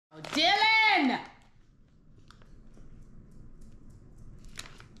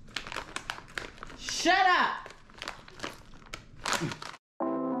Shut up.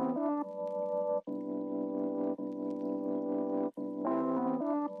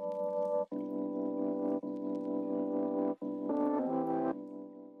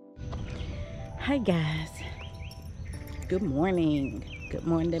 Hi guys, good morning. Good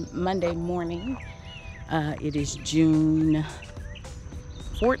morning, Monday morning. It is June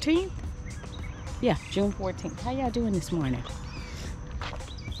 14th. Yeah, June 14th. How y'all doing this morning?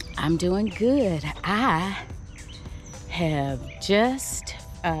 I'm doing good. I have just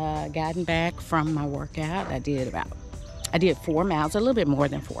gotten back from my workout. I did 4 miles, a little bit more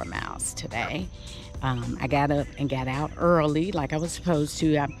than 4 miles today. I got up and got out early like I was supposed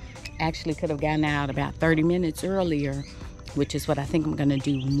to. I actually could have gotten out about 30 minutes earlier, which is what I think I'm gonna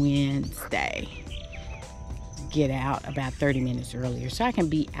do Wednesday. Get out about 30 minutes earlier so I can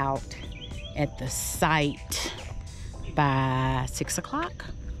be out at the site by 6 o'clock.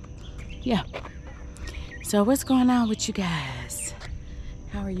 Yeah. So what's going on with you guys?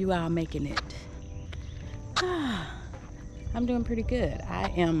 How are you all making it? I'm doing pretty good.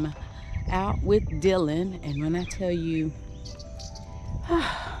 I am out with Dylan, and when I tell you,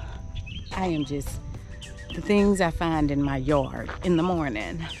 I am just, the things I find in my yard in the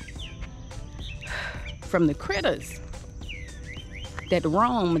morning, from the critters that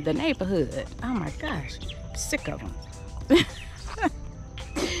roam the neighborhood. Oh my gosh, I'm sick of them.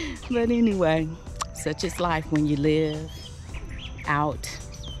 But anyway, such is life when you live out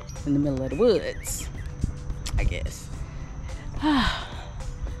in the middle of the woods, I guess.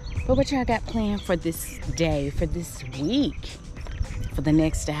 But what y'all got planned for this day, for this week, for the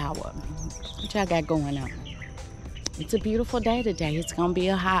next hour? What y'all got going on? It's a beautiful day today. It's gonna be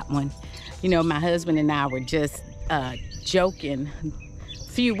a hot one. You know, my husband and I were just joking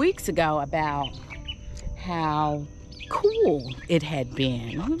a few weeks ago about how cool it had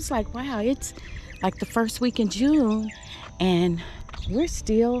been. I was like, wow, it's like the first week in June and we're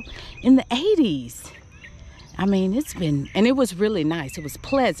still in the 80s. I mean, it's been, and it was really nice. It was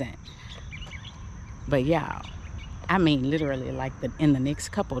pleasant. But yeah, I mean, literally like in the next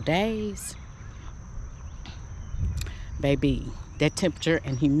couple days, baby, that temperature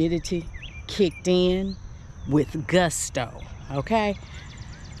and humidity kicked in with gusto, okay?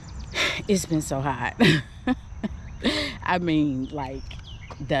 It's been so hot. I mean, like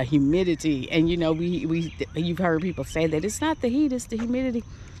the humidity, and you know, you've heard people say that it's not the heat, it's the humidity.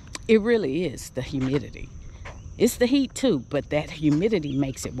 It really is the humidity. It's the heat too, but that humidity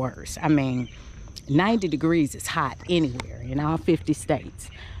makes it worse. I mean, 90 degrees is hot anywhere in all 50 states.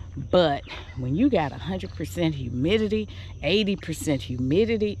 But when you got 100% humidity, 80%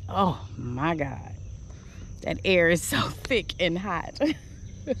 humidity, oh my God. That air is so thick and hot.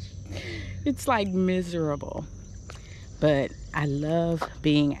 It's like miserable. But I love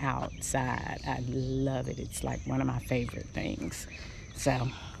being outside. I love it. It's like one of my favorite things. So,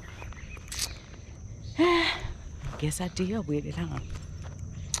 I guess I deal with it, huh?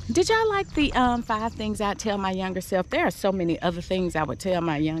 Did y'all like the 5 things I'd tell my younger self? There are so many other things I would tell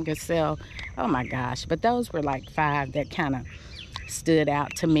my younger self. Oh my gosh. But those were like 5 that kind of stood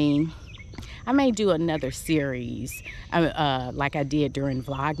out to me. I may do another series like I did during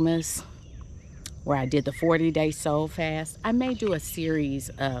Vlogmas, where I did the 40-day soul fast. I may do a series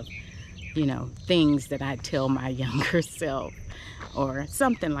of, you know, things that I tell my younger self or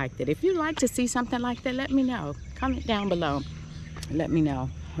something like that. If you'd like to see something like that, let me know. Comment down below. Let me know.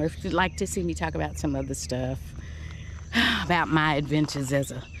 Or if you'd like to see me talk about some other stuff, about my adventures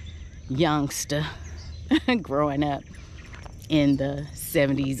as a youngster growing up in the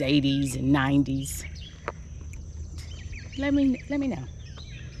 70s, 80s, and 90s. Let me know.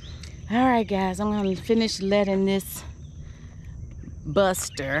 All right, guys, I'm gonna finish letting this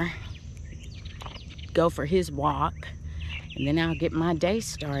Buster go for his walk, and then I'll get my day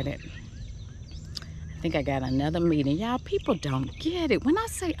started. I think I got another meeting. Y'all, people don't get it. When I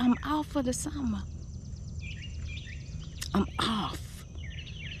say I'm off for the summer, I'm off.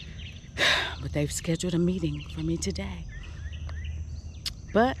 But they've scheduled a meeting for me today.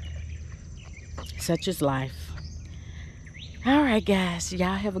 But such is life. All right, guys,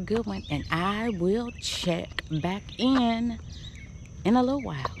 y'all have a good one, and I will check back in a little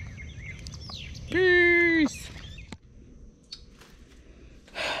while. Peace.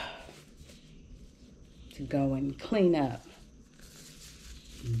 To go and clean up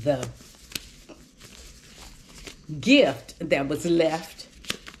the gift that was left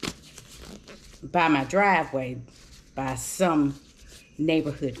by my driveway by some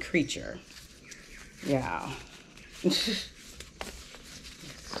neighborhood creature. Yeah.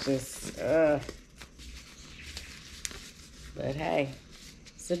 Just, but hey,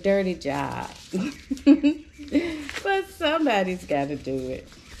 It's a dirty job. But somebody's got to do it.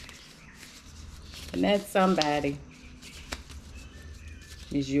 And that somebody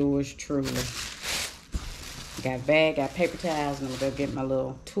is yours truly. Got a bag, got paper towels, and I'm going to go get my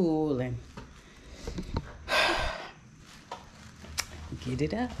little tool and get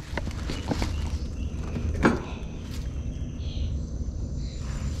it up.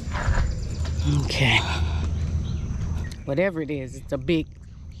 Okay. Whatever it is, it's a big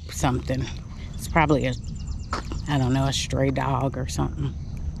something. It's probably a, I don't know, a stray dog or something.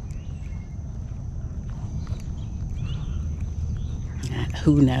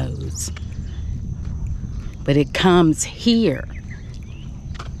 Who knows? But it comes here.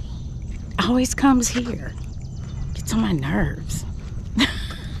 Always comes here. Gets on my nerves.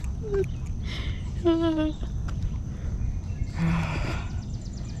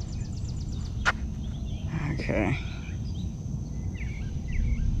 Okay.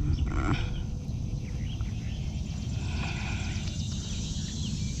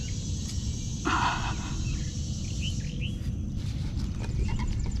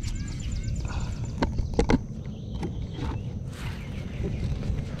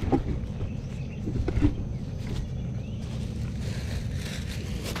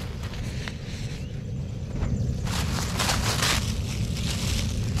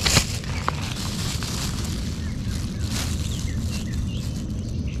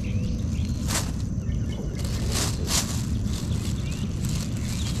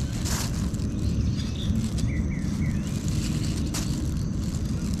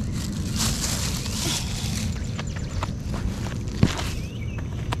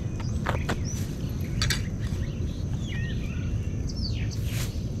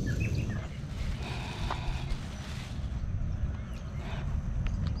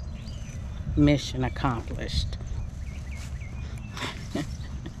 Mission accomplished.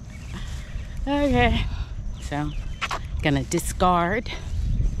 Okay, so gonna discard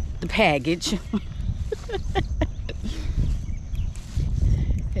the package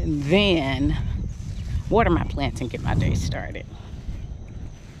and then water my plants and get my day started.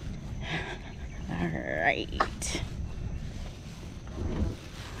 All right.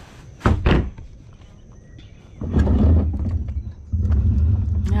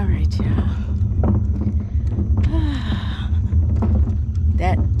 All right, y'all.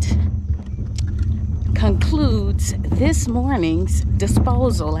 That concludes this morning's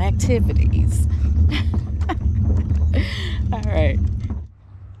disposal activities. All right.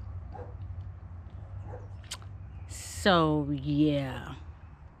 So, yeah.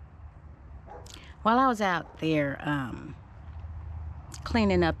 While I was out there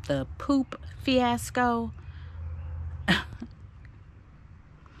cleaning up the poop fiasco,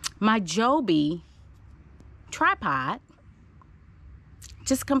 my Joby tripod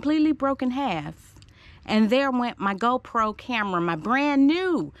just completely broke in half. And there went my GoPro camera, my brand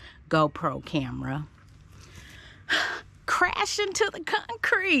new GoPro camera, crashing to the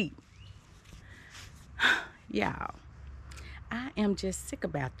concrete. Y'all, I am just sick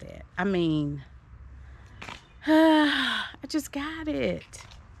about that. I mean, I just got it.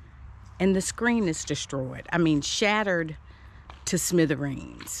 And the screen is destroyed. I mean, shattered to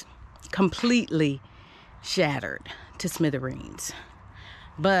smithereens. Completely shattered to smithereens.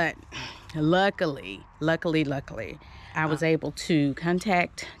 But luckily, I was able to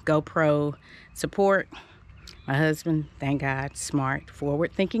contact GoPro support. My husband, thank God, smart,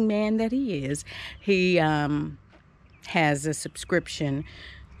 forward-thinking man that he is. He has a subscription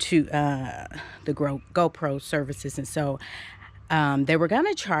to the GoPro services. And so they were going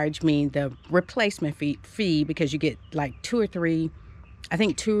to charge me the replacement fee because you get like 2 or 3, I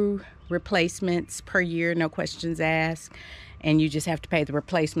think 2 replacements per year, no questions asked. And you just have to pay the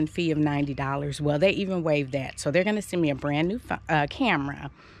replacement fee of $90. Well, they even waived that. So they're going to send me a brand new camera,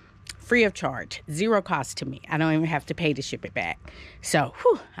 free of charge, 0 cost to me. I don't even have to pay to ship it back. So,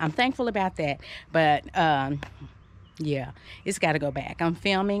 I'm thankful about that. But, yeah, it's got to go back. I'm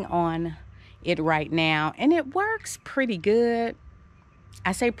filming on it right now, and it works pretty good.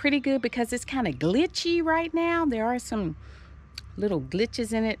 I say pretty good because it's kind of glitchy right now. There are some little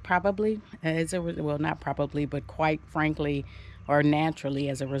glitches in it, probably well, not probably, but quite frankly or naturally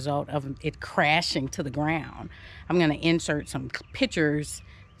as a result of it crashing to the ground. I'm going to insert some pictures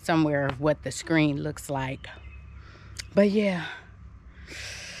somewhere of what the screen looks like. But yeah,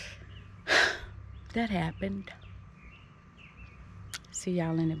 that happened. See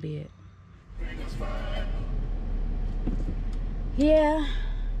y'all in a bit. Yeah,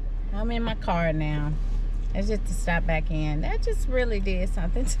 I'm in my car now. It's just to stop back in. That just really did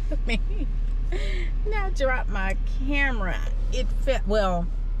something to me. Now I dropped my camera. It felt, well,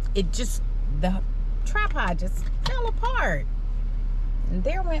 the tripod just fell apart. And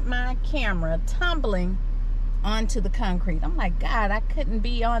there went my camera tumbling onto the concrete. I'm like, God, I couldn't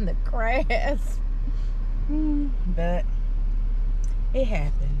be on the grass. But it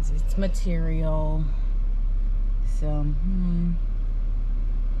happens. It's material. So, I'm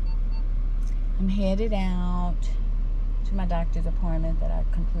headed out to my doctor's appointment that I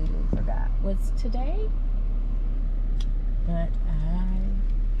completely forgot was today. But I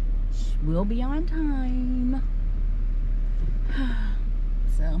will be on time.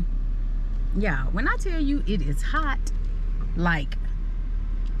 So, yeah, when I tell you it is hot, like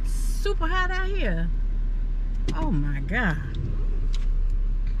super hot out here. Oh my God.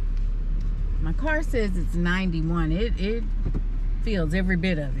 My car says it's 91. It feels every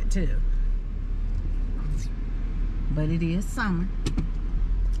bit of it too. But it is summer.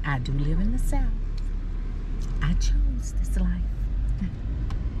 I do live in the South. I chose this life.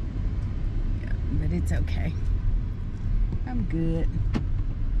 Yeah, but it's okay. I'm good.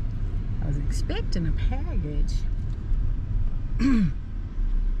 I was expecting a package.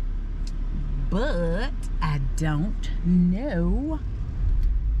 But I don't know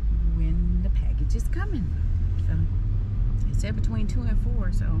when the package is coming. So it said between 2 and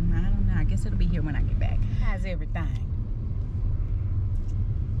 4, so I don't know. I guess it'll be here when I get back. How's everything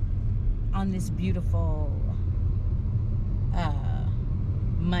on this beautiful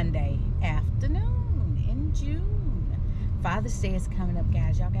Monday afternoon in June? Father's Day is coming up,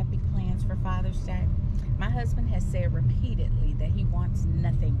 guys. Y'all got big plans for Father's Day? My husband has said repeatedly that he wants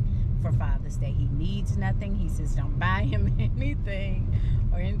nothing for Father's Day. He needs nothing. He says don't buy him anything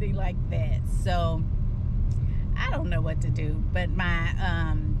or anything like that. So I don't know what to do. But my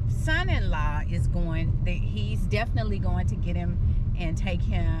son-in-law is he's definitely going to get him and take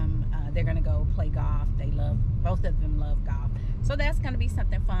him. They're going to go play golf. Both of them love golf. So that's going to be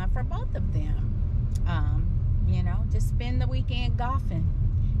something fun for both of them. You know, just spend the weekend golfing.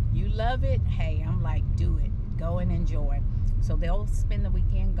 You love it. Hey, I'm like, do it. Go and enjoy. So they'll spend the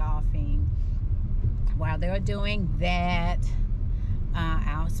weekend golfing. While they're doing that,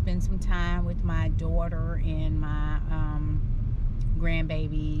 I'll spend some time with my daughter and my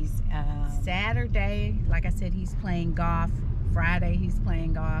grandbabies. Saturday, like I said, he's playing golf. Friday, he's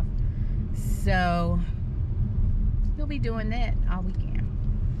playing golf. So he'll be doing that all weekend.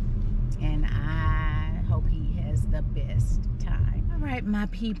 And I hope he has the best time. All right, my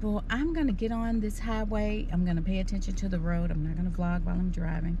people, I'm going to get on this highway. I'm going to pay attention to the road. I'm not going to vlog while I'm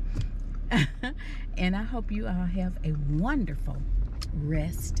driving. And I hope you all have a wonderful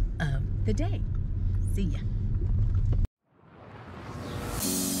rest of the day. See ya.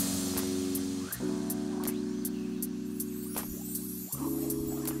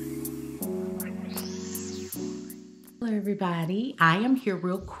 Hello everybody, I am here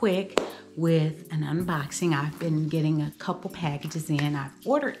real quick with an unboxing. I've been getting a couple packages in. I've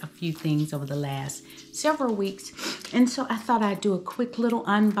ordered a few things over the last several weeks, and so I thought I'd do a quick little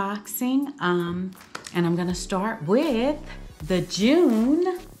unboxing. And I'm gonna start with the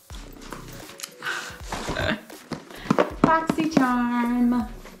June Boxy charm.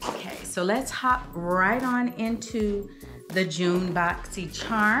 Okay, so let's hop right on into the June Boxy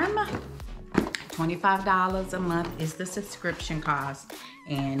charm. $25 a month is the subscription cost,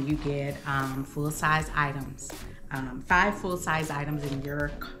 and you get full-size items, 5 full-size items in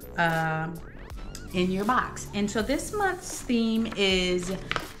your box. And so this month's theme is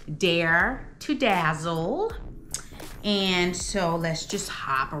Dare to Dazzle, and so let's just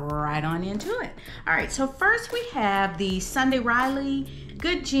hop right on into it. All right, so first we have the Sunday Riley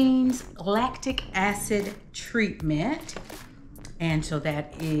Good Genes Lactic Acid Treatment, and so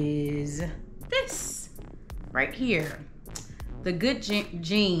that is this right here, the Good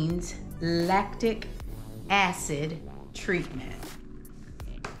Genes Lactic Acid Treatment.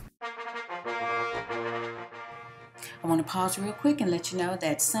 I want to pause real quick and let you know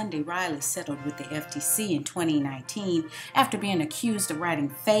that Sunday Riley settled with the FTC in 2019 after being accused of writing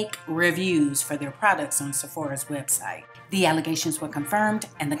fake reviews for their products on Sephora's website. The allegations were confirmed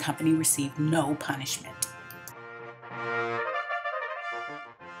and the company received no punishment.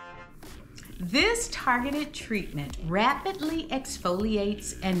 This targeted treatment rapidly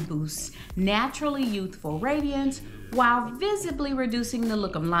exfoliates and boosts naturally youthful radiance while visibly reducing the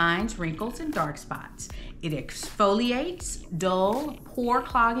look of lines, wrinkles, and dark spots. It exfoliates dull,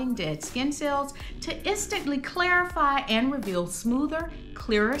 pore-clogging dead skin cells to instantly clarify and reveal smoother,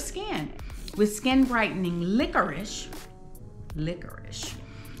 clearer skin. With skin brightening licorice,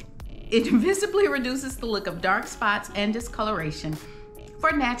 it visibly reduces the look of dark spots and discoloration,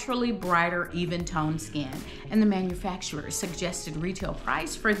 for naturally brighter, even toned skin. And the manufacturer's suggested retail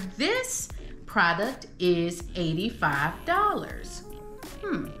price for this product is $85.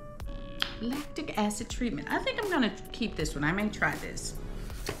 Lactic acid treatment. I think I'm gonna keep this one. I may try this.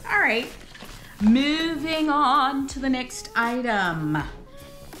 All right, moving on to the next item.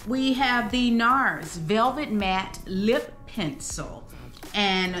 We have the Nars Velvet Matte Lip Pencil,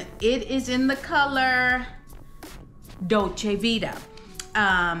 and it is in the color Dolce Vita.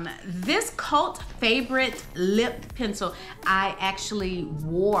 This cult favorite lip pencil, I actually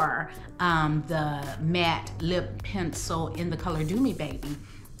wore the matte lip pencil in the color Do Me Baby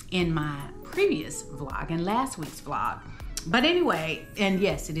in my previous vlog and last week's vlog. But anyway, and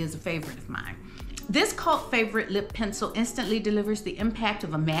yes, it is a favorite of mine. This cult favorite lip pencil instantly delivers the impact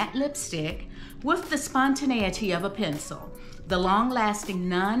of a matte lipstick with the spontaneity of a pencil. The long-lasting,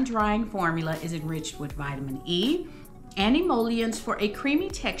 non-drying formula is enriched with vitamin E and emollients for a creamy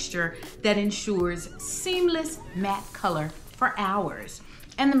texture that ensures seamless matte color for hours.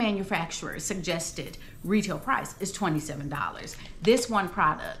 And the manufacturer's suggested retail price is $27. This one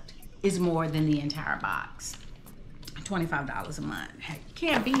product is more than the entire box. $25 a month. Hey, you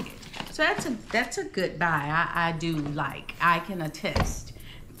can't beat it. So that's a good buy. I do like. I can attest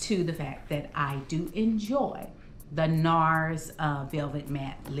to the fact that I do enjoy the Nars Velvet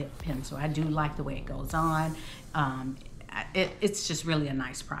Matte Lip Pencil. I do like the way it goes on. It's just really a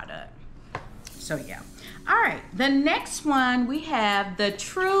nice product. So yeah. All right, the next one we have the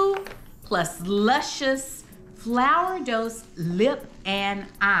True plus Luscious Flower Dose Lip and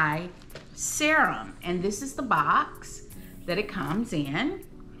Eye Serum. And this is the box that it comes in.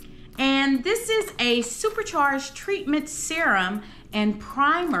 And this is a supercharged treatment serum and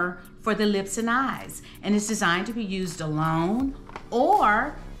primer for the lips and eyes. And it's designed to be used alone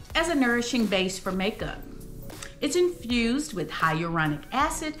or as a nourishing base for makeup. It's infused with hyaluronic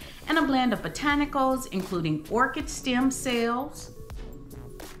acid and a blend of botanicals, including orchid stem cells,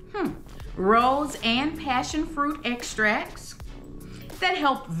 rose and passion fruit extracts that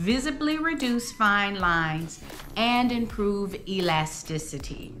help visibly reduce fine lines and improve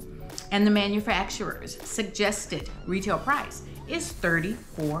elasticity. And the manufacturer's suggested retail price is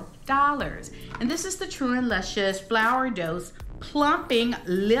 $34. And this is the True and Luscious Flower Dose Plumping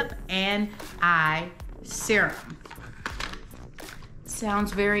Lip and Eye Serum.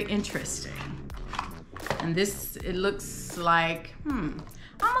 Sounds very interesting. And this, it looks like,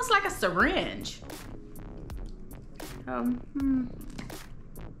 almost like a syringe.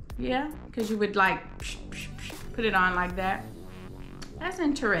 Yeah, because you would like put it on like that. That's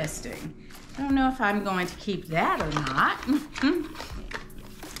interesting. I don't know if I'm going to keep that or not.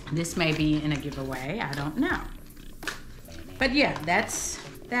 This may be in a giveaway, I don't know. But yeah, that's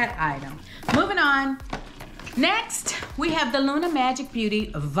that item. Moving on. Next, we have the Luna Magic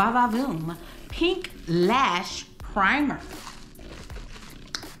Beauty Vava Pink Lash Primer.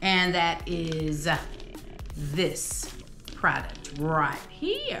 And that is this product right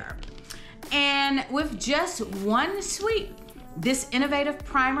here. And with just one sweep, this innovative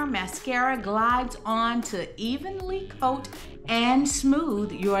primer mascara glides on to evenly coat and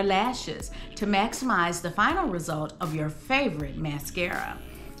smooth your lashes to maximize the final result of your favorite mascara.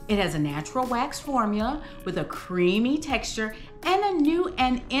 It has a natural wax formula with a creamy texture and a new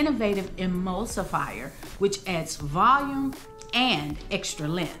and innovative emulsifier, which adds volume and extra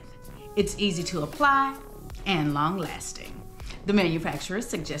length. It's easy to apply and long lasting. The manufacturer's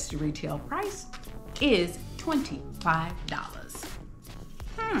suggested retail price is $25.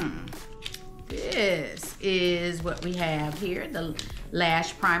 This is what we have here, the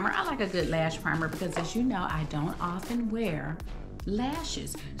lash primer. I like a good lash primer because, as you know, I don't often wear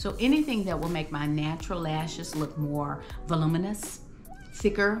lashes. So anything that will make my natural lashes look more voluminous,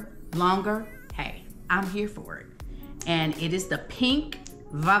 thicker, longer, hey, I'm here for it. And it is the pink,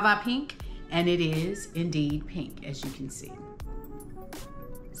 Vava Pink, and it is indeed pink, as you can see.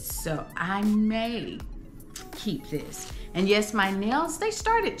 So I may keep this. And yes, my nails, they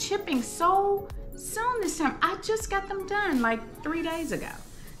started chipping so soon this time. I just got them done like 3 days ago.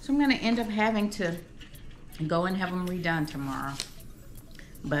 So I'm gonna end up having to go and have them redone tomorrow.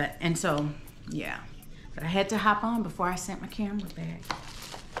 But I had to hop on before I sent my camera back.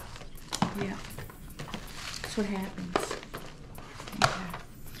 Yeah, that's what happens. Okay.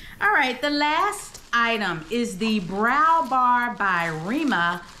 All right, the last item is the Brow Bar by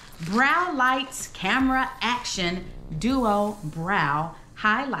Reema Browlights Camera Action Duo Brow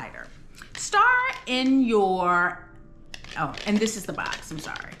Highlighter. Start in your, and this is the box, I'm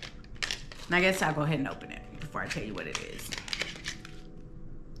sorry. And I guess I'll go ahead and open it before I tell you what it is.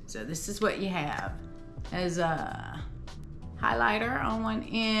 So this is what you have as a highlighter on one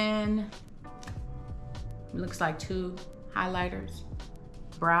end. Looks like 2 highlighters.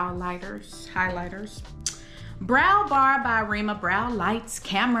 Highlighters. Brow Bar by Reema Browlights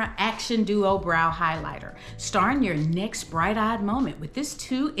Camera Action Duo Brow Highlighter. Starring your next bright-eyed moment with this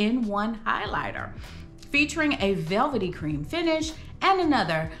 2-in-1 highlighter. Featuring a velvety cream finish and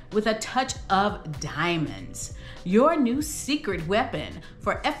another with a touch of diamonds. Your new secret weapon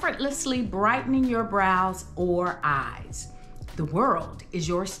for effortlessly brightening your brows or eyes. The world is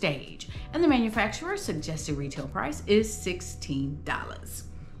your stage, and the manufacturer's suggested retail price is $16.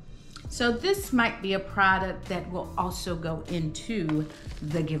 So this might be a product that will also go into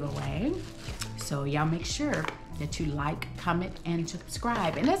the giveaway. So y'all make sure that you like, comment, and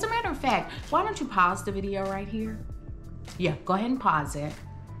subscribe. And as a matter of fact, why don't you pause the video right here? Yeah, go ahead and pause it.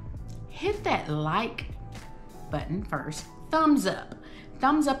 Hit that like button first, thumbs up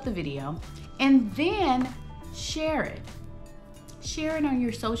the video, and then share it. Share it on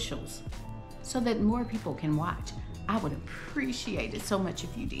your socials so that more people can watch. I would appreciate it so much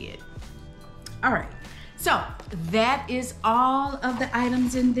if you did. All right, so that is all of the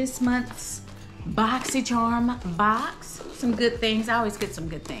items in this month's BoxyCharm box. Some good things. I always get some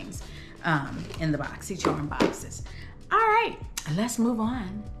good things in the BoxyCharm boxes. All right, let's move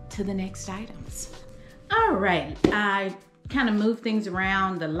on to the next items. All right, I kind of moved things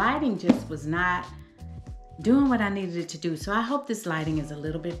around. The lighting just was not doing what I needed it to do. So I hope this lighting is a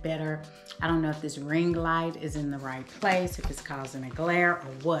little bit better. I don't know if this ring light is in the right place, if it's causing a glare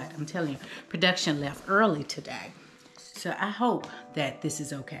or what. I'm telling you, production left early today. So I hope that this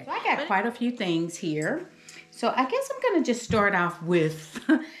is okay. So I got quite a few things here. So I guess I'm gonna just start off with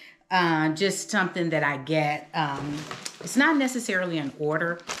just something that I get. It's not necessarily an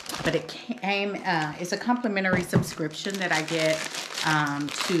order, but it came, it's a complimentary subscription that I get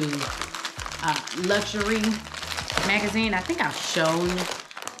to Luxury magazine. I think I've shown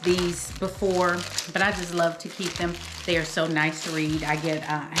these before, but I just love to keep them. They are so nice to read. I get,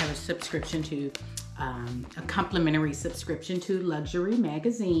 I have a subscription to, a complimentary subscription to Luxury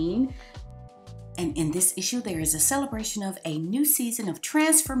magazine. And in this issue, there is a celebration of a new season of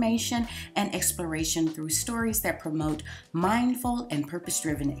transformation and exploration through stories that promote mindful and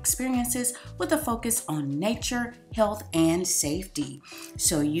purpose-driven experiences with a focus on nature, health, and safety.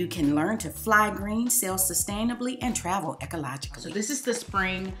 So you can learn to fly green, sail sustainably, and travel ecologically. So this is the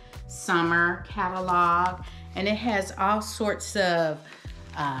spring, summer catalog, and it has all sorts of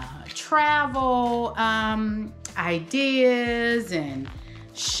travel ideas and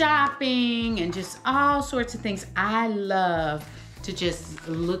shopping and just all sorts of things. I love to just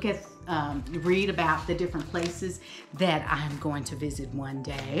look at, read about the different places that I'm going to visit one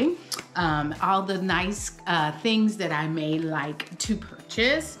day. All the nice things that I may like to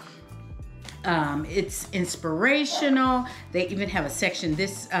purchase. It's inspirational. They even have a section in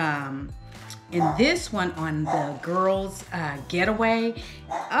this one on the girls' getaway.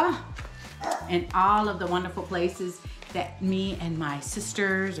 And all of the wonderful places that me and my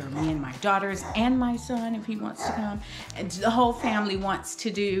sisters, or me and my daughters, and my son, if he wants to come, and the whole family wants to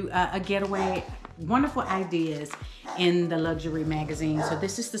do a getaway. Wonderful ideas in the Luxury magazine. So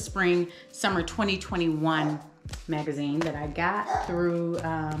this is the spring summer 2021 magazine that I got through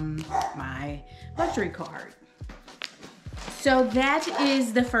my luxury card. So that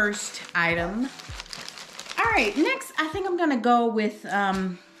is the first item. All right, next I think I'm gonna go with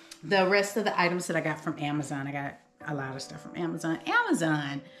the rest of the items that I got from Amazon. I got a lot of stuff from Amazon.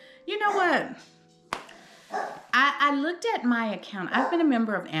 Amazon, you know what? I looked at my account. I've been a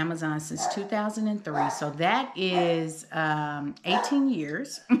member of Amazon since 2003, so that is 18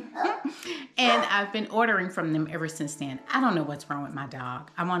 years. And I've been ordering from them ever since then. I don't know what's wrong with my dog.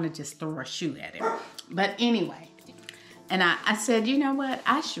 I want to just throw a shoe at him. But anyway, and I said, you know what?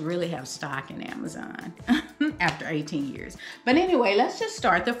 I should really have stock in Amazon after 18 years. But anyway, let's just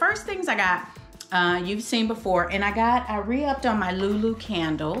start. The first things I got, you've seen before, and I re-upped on my Lulu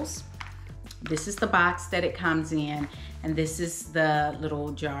candles. This is the box that it comes in, and this is the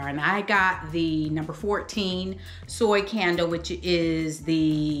little jar. And I got the number 14 soy candle, which is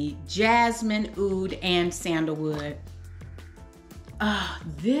the Jasmine, Oud, and Sandlewood.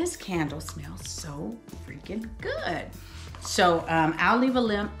 This candle smells so freaking good. So I'll leave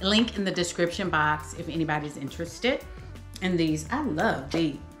a link in the description box if anybody's interested in these. I love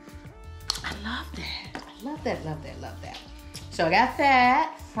these. I love that. I love that, love that, love that. So I got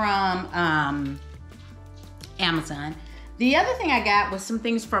that from Amazon. The other thing I got was some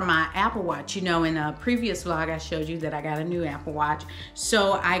things from my Apple Watch. You know, in a previous vlog, I showed you that I got a new Apple Watch.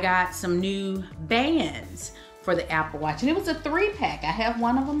 So I got some new bands for the Apple Watch. And it was a 3-pack. I have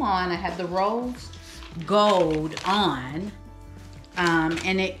one of them on. I have the rose gold on.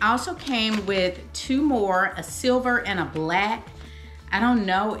 And it also came with 2 more, a silver and a black. I don't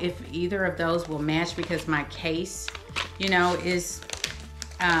know if either of those will match because my case, you know, is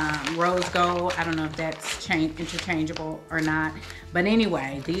rose gold. I don't know if that's interchangeable or not. But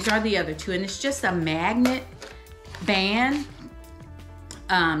anyway, these are the other 2, and it's just a magnet band.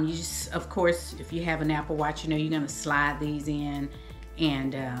 You just, of course, if you have an Apple Watch, you know you're gonna slide these in,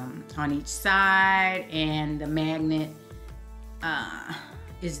 and on each side, and the magnet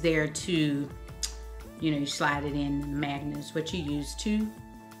is there to, you know, you slide it in, and the magnet is what you use to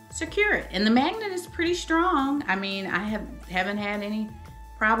secure it. And the magnet is pretty strong. I mean, I haven't had any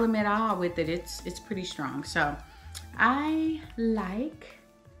problem at all with it. It's pretty strong. So I like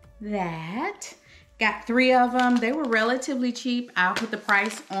that. Got 3 of them. They were relatively cheap. I'll put the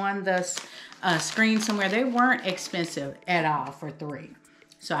price on the screen somewhere. They weren't expensive at all for 3.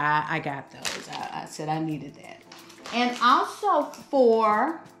 So I got those. I said I needed that. And also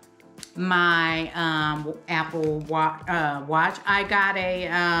for my Apple Watch, I got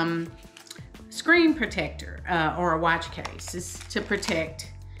a screen protector or a watch case. It's to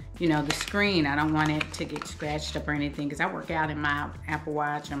protect, you know, the screen. I don't want it to get scratched up or anything because I work out in my Apple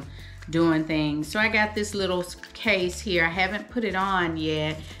Watch. I'm doing things. So I got this little case here. I haven't put it on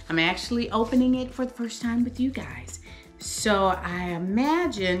yet. I'm actually opening it for the first time with you guys. So I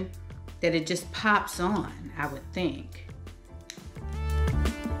imagine that it just pops on, I would think.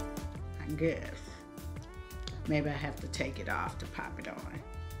 I guess. Maybe I have to take it off to pop it on.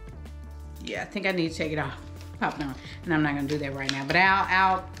 Yeah, I think I need to take it off, pop it on. And I'm not gonna do that right now, but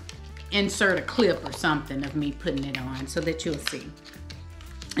I'll insert a clip or something of me putting it on so that you'll see.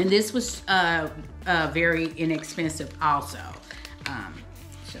 And this was very inexpensive also.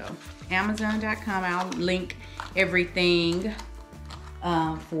 So Amazon.com, I'll link everything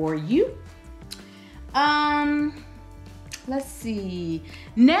for you. Let's see.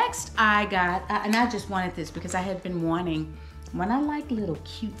 Next I got, and I just wanted this because I had been wanting, when I like little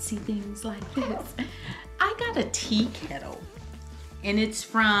cutesy things like this, I got a tea kettle. And it's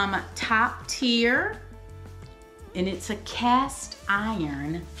from TopTier. And it's a cast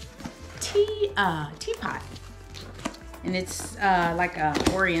iron teapot. And it's like a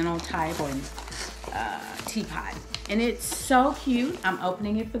oriental type or teapot. And it's so cute. I'm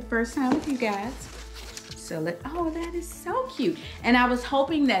opening it for the first time with you guys. So oh, that is so cute. And I was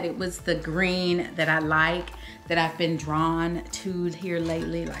hoping that it was the green that I like, that I've been drawn to here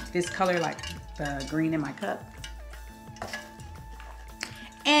lately, like this color, like the green in my cup.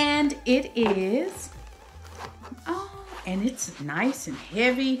 And it is, oh, and it's nice and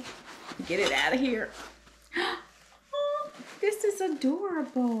heavy. Get it out of here. Oh, this is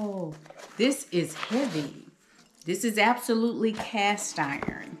adorable. This is heavy. This is absolutely cast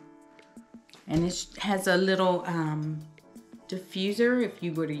iron. And it has a little diffuser if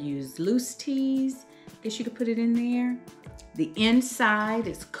you were to use loose teas. I guess you could put it in there. The inside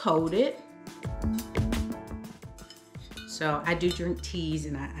is coated. So I do drink teas,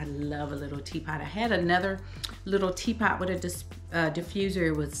 and I love a little teapot. I had another little teapot with a diffuser.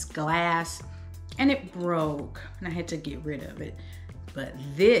 It was glass and it broke and I had to get rid of it. But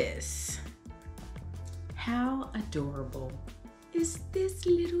this, how adorable is this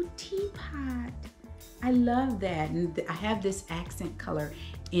little teapot? I love that. And I have this accent color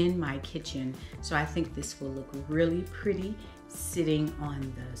in my kitchen. So I think this will look really pretty sitting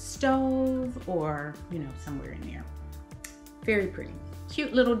on the stove or, you know, somewhere in there. Very pretty.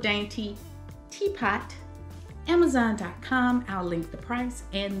 Cute little dainty teapot. Amazon.com. I'll link the price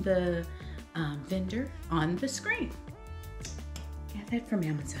and the vendor on the screen. Got that from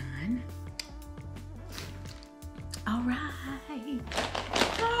Amazon. All right.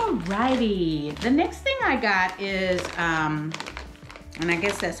 Alrighty. The next thing I got is, and I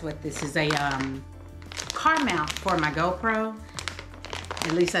guess that's what this is, a car mount for my GoPro.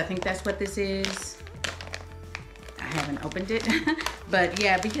 At least I think that's what this is. I haven't opened it, but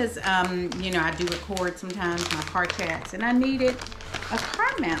yeah, because you know, I do record sometimes my car chats, and I needed a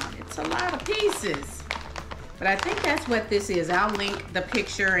car mount. It's a lot of pieces, but I think that's what this is. I'll link the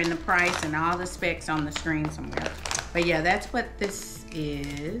picture and the price and all the specs on the screen somewhere. But yeah, that's what this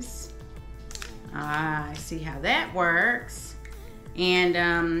is. I see how that works, and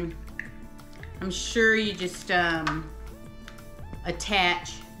I'm sure you just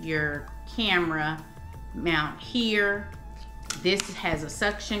attach your camera mount here. This has a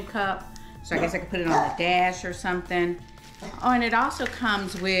suction cup, so I guess I could put it on the dash or something. Oh, and it also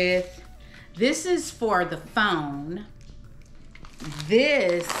comes with, this is for the phone.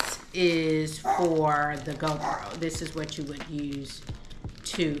 This is for the GoPro. This is what you would use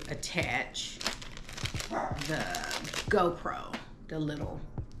to attach the GoPro. the little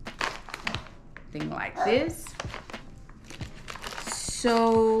thing like this.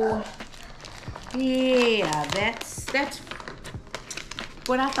 So yeah, that's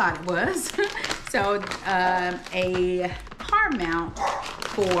what I thought it was. So a car mount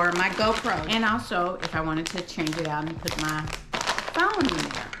for my GoPro, and also if I wanted to change it out and put my phone in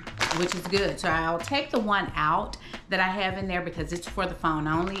there, which is good. So I'll take the one out that I have in there because it's for the phone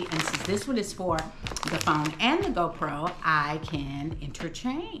only, and since this one is for the phone and the GoPro, I can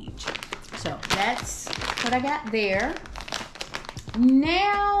interchange. So that's what I got there.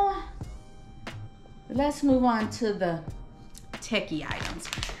 Now let's move on to the techie items.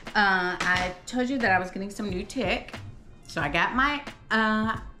 I told you that I was getting some new tech, so I got my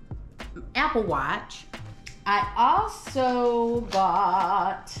Apple Watch. I also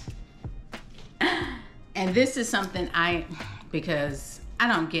got, and this is something because I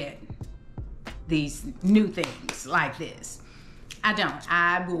don't get these new things like this. I don't.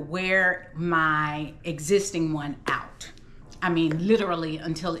 I will wear my existing one out. I mean, literally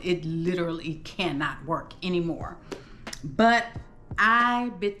until it literally cannot work anymore. But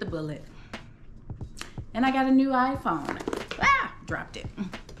I bit the bullet and I got a new iPhone. Ah, dropped it.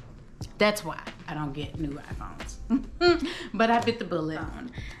 That's why I don't get new iPhones. But I bit the bullet.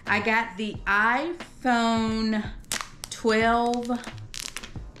 I got the iPhone 12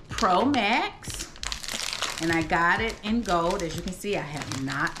 Pro Max, and I got it in gold. As you can see, I have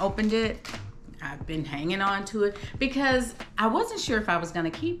not opened it. I've been hanging on to it because I wasn't sure if I was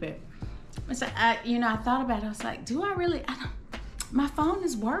gonna keep it. So I thought about it. I was like, do I really? My phone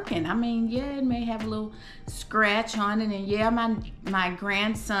is working. I mean, yeah, it may have a little scratch on it, and yeah, my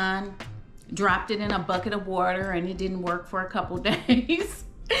grandson dropped it in a bucket of water and it didn't work for a couple days,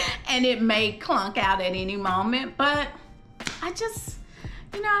 and it may clunk out at any moment. But I just,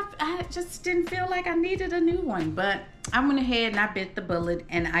 I just didn't feel like I needed a new one. But I went ahead and I bit the bullet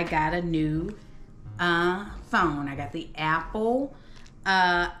and I got a new phone. I got the Apple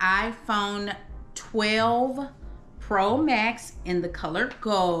iPhone 12 Pro Max in the color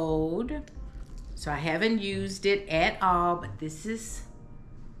gold. So I haven't used it at all, but this is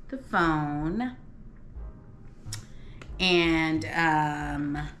the phone. And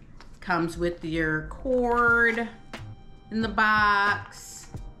comes with your cord in the box.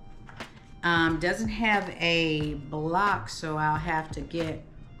 Doesn't have a block, so I'll have to get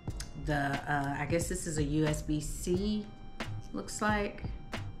the, I guess this is a USB-C, looks like,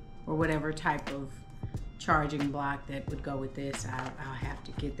 or whatever type of charging block that would go with this. I'll have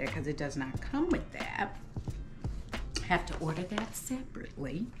to get that because it does not come with that. Have to order that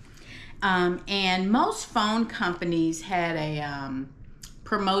separately. And most phone companies had a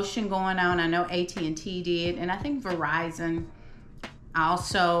promotion going on. I know AT&T did, and I think Verizon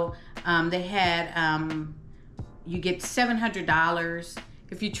also. They had, you get $700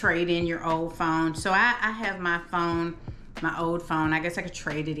 if you trade in your old phone. So I have my phone, my old phone. I guess I could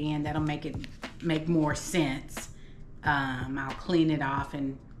trade it in. That'll make more sense. I'll clean it off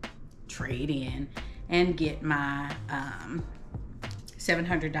and trade in and get my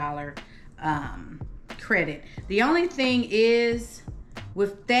 $700 credit. The only thing is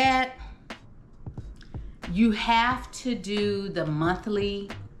with that, you have to do the monthly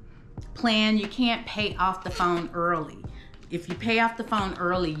plan. You can't pay off the phone early. If you pay off the phone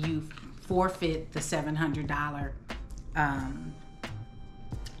early, you forfeit the $700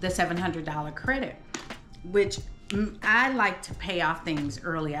 credit, which I like to pay off things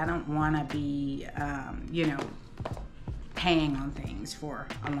early. I don't want to be, paying on things for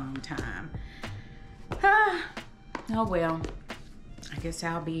a long time. Oh well, I guess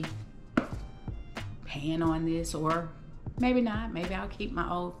I'll be paying on this, or maybe not. Maybe I'll keep my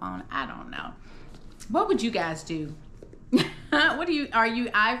old phone. I don't know. What would you guys do? Are you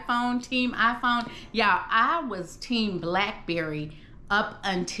iPhone, team iPhone? Yeah, I was team BlackBerry up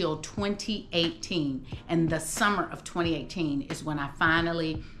until 2018, and the summer of 2018 is when I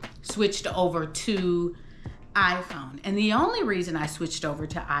finally switched over to iPhone. And the only reason I switched over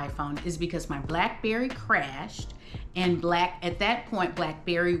to iPhone is because my BlackBerry crashed, and at that point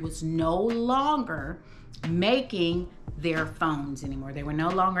BlackBerry was no longer making their phones anymore. They were no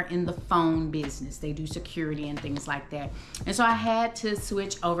longer in the phone business. They do security and things like that. And so I had to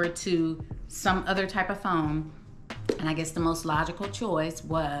switch over to some other type of phone. And I guess the most logical choice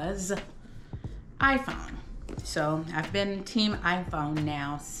was iPhone. So I've been team iPhone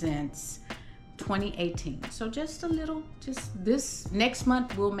now since 2018. So just this next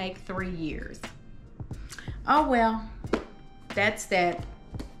month will make 3 years. Oh well, that's that.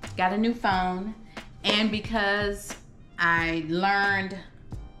 Got a new phone. And because I learned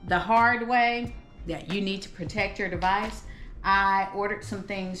the hard way that you need to protect your device, I ordered some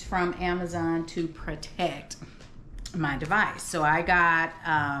things from Amazon to protect my device. So I got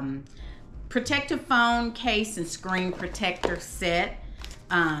protective phone case and screen protector set.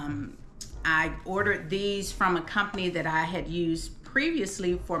 I ordered these from a company that I had used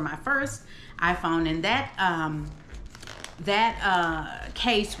previously for my first iPhone, and that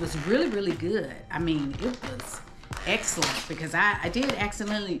case was really good. I mean, it was excellent because I did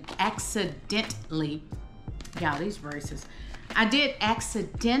accidentally, y'all, these verses, I did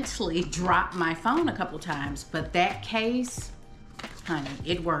accidentally drop my phone a couple times, but that case, honey,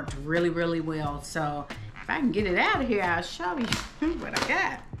 it worked really well. So if I can get it out of here, I'll show you what I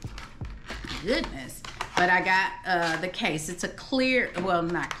got. Goodness. But I got the case. It's a clear, well,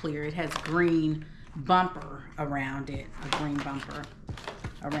 not clear, it has green bumper around it, a green bumper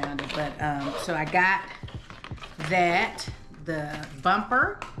around it. But so I got that, the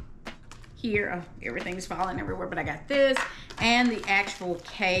bumper here. Oh, everything's falling everywhere, but I got this and the actual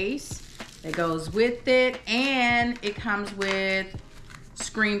case that goes with it, and it comes with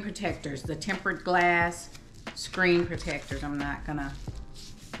screen protectors, the tempered glass screen protectors. I'm not gonna,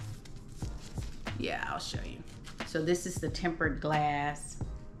 yeah, I'll show you. So this is the tempered glass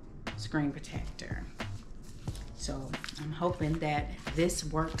screen protector. So I'm hoping that this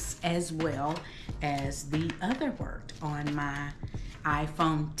works as well as the other worked on my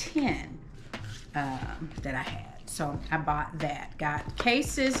iPhone 10 that I had. So I bought that. Got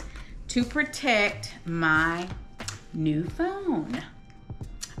cases to protect my new phone.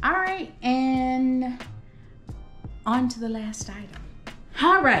 All right, and on to the last item.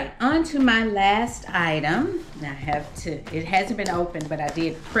 All right, on to my last item. Now I have to, it hasn't been opened, but I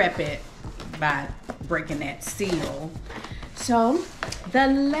did prep it by breaking that seal. So the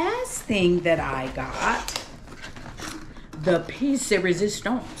last thing that I got, the piece de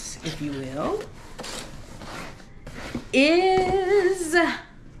resistance, if you will, is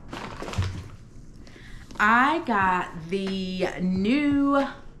I got the new,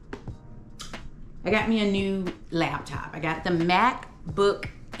 I got me a new laptop. I got the MacBook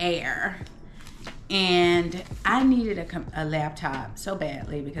Air, and I needed a laptop so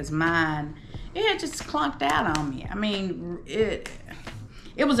badly because mine, it had just clunked out on me. I mean, it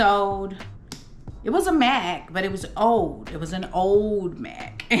was old. It was a Mac, but it was old. It was an old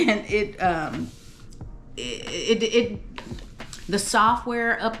Mac, and the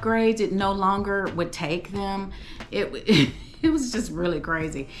software upgrades, it no longer would take them. It was just really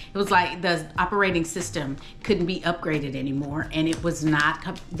crazy. It was like the operating system couldn't be upgraded anymore, and it was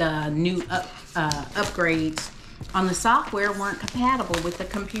not, the new upgrades on the software weren't compatible with the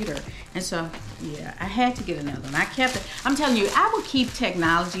computer. And so, yeah, I had to get another one. I kept it. I'm telling you, I will keep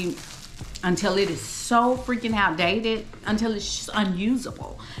technology until it is so freaking outdated, until it's just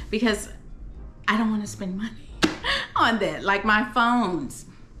unusable, because I don't want to spend money on that. Like my phones,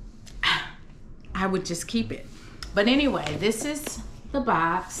 I would just keep it. But anyway, this is the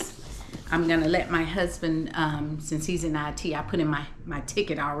box. I'm gonna let my husband, since he's in IT, I put in my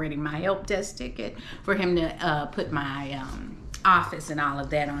ticket already, my help desk ticket, for him to put my office and all of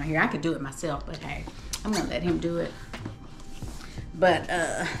that on here. I could do it myself, but hey, I'm gonna let him do it. But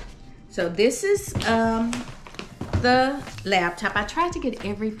so this is the laptop. I tried to get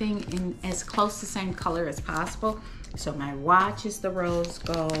everything in as close to the same color as possible. So my watch is the rose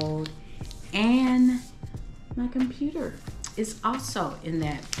gold, and my computer is also in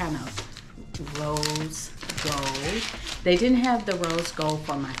that kind of rose gold. They didn't have the rose gold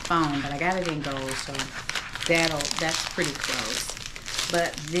for my phone, but I got it in gold, so that's pretty close.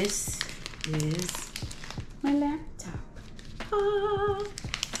 But this is my laptop. Ah.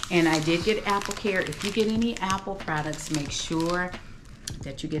 And I did get Apple Care. If you get any Apple products, make sure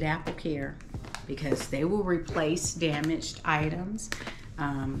that you get Apple Care, because they will replace damaged items.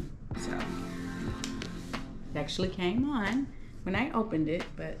 So it actually came on when I opened it,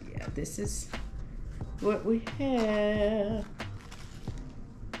 but yeah, this is what we have.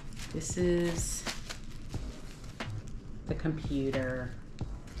 This is the computer.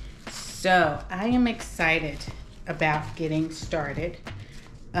 So I am excited about getting started.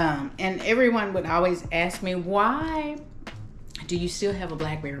 And everyone would always ask me, why do you still have a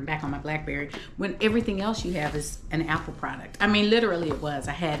BlackBerry? I'm back on my BlackBerry when everything else you have is an Apple product. I mean, literally it was.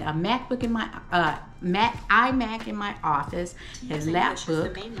 I had a MacBook in my iMac in my office, had a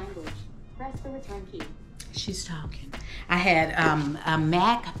laptop. Press the return key. She's talking. I had a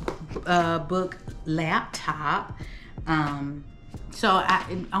MacBook laptop. So I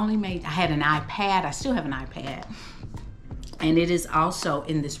had an iPad. I still have an iPad. And it is also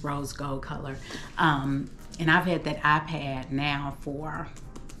in this rose gold color. And I've had that iPad now for,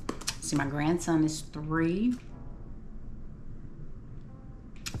 see, my grandson is 3.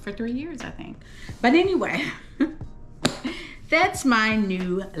 for 3 years, I think. But anyway, that's my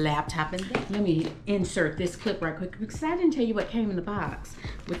new laptop. And let me insert this clip right quick because I didn't tell you what came in the box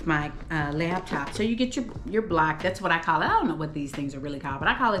with my laptop. So you get your block. That's what I call it. I don't know what these things are really called, but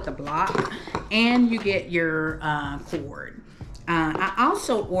I call it the block. And you get your cord. I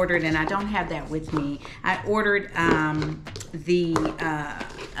also ordered, and I don't have that with me, I ordered the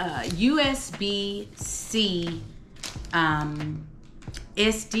USB-C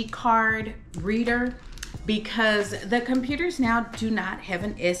SD card reader, because the computers now do not have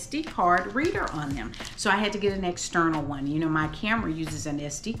an SD card reader on them. So I had to get an external one. You know, my camera uses an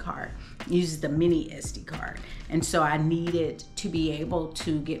SD card, uses the mini SD card. And so I needed to be able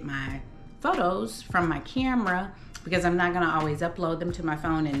to get my photos from my camera, because I'm not gonna always upload them to my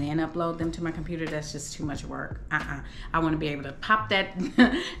phone and then upload them to my computer. That's just too much work. I wanna be able to pop that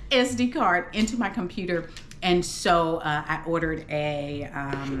SD card into my computer. And so I ordered a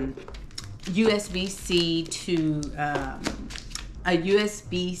USB-C to a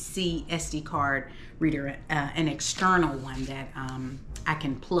USB-C SD card reader, an external one that I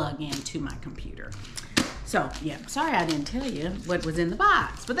can plug into my computer. So yeah, sorry I didn't tell you what was in the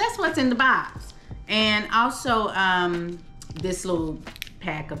box, but that's what's in the box. And also this little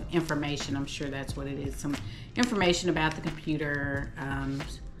pack of information, I'm sure that's what it is, some information about the computer,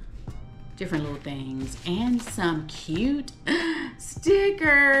 different little things, and some cute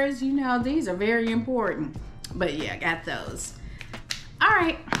stickers. You know, these are very important. But yeah, I got those. All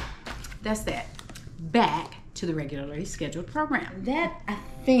right, that's that. Back to the regularly scheduled program. That, I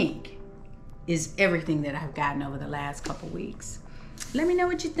think, is everything that I've gotten over the last couple weeks. Let me know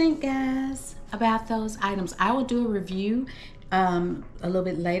what you think, guys, about those items. I will do a review a little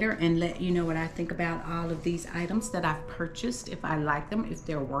bit later and let you know what I think about all of these items that I've purchased, if I like them, if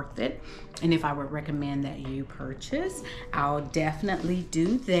they're worth it, and if I would recommend that you purchase. I'll definitely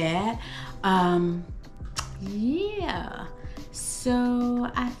do that. Yeah,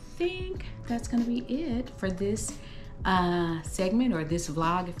 so I think that's gonna be it for this segment or this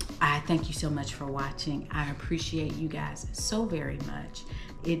vlog. I thank you so much for watching. I appreciate you guys so very much.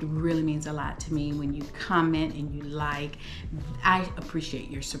 It really means a lot to me when you comment and you like. I appreciate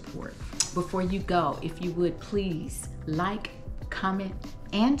your support. Before you go, if you would please like, comment,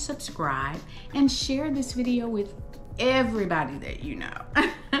 and subscribe, and share this video with everybody that you know.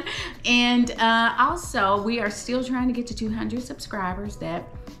 And also, we are still trying to get to 200 subscribers. That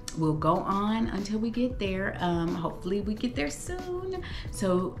will go on until we get there. Hopefully we get there soon.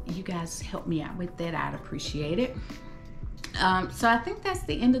 So you guys help me out with that. I'd appreciate it. So I think that's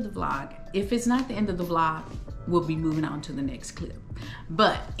the end of the vlog. If it's not the end of the vlog, we'll be moving on to the next clip.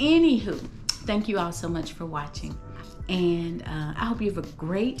 But anywho, thank you all so much for watching. And I hope you have a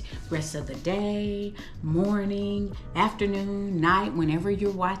great rest of the day, morning, afternoon, night, whenever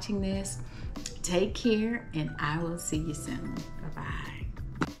you're watching this. Take care, and I will see you soon. Bye-bye.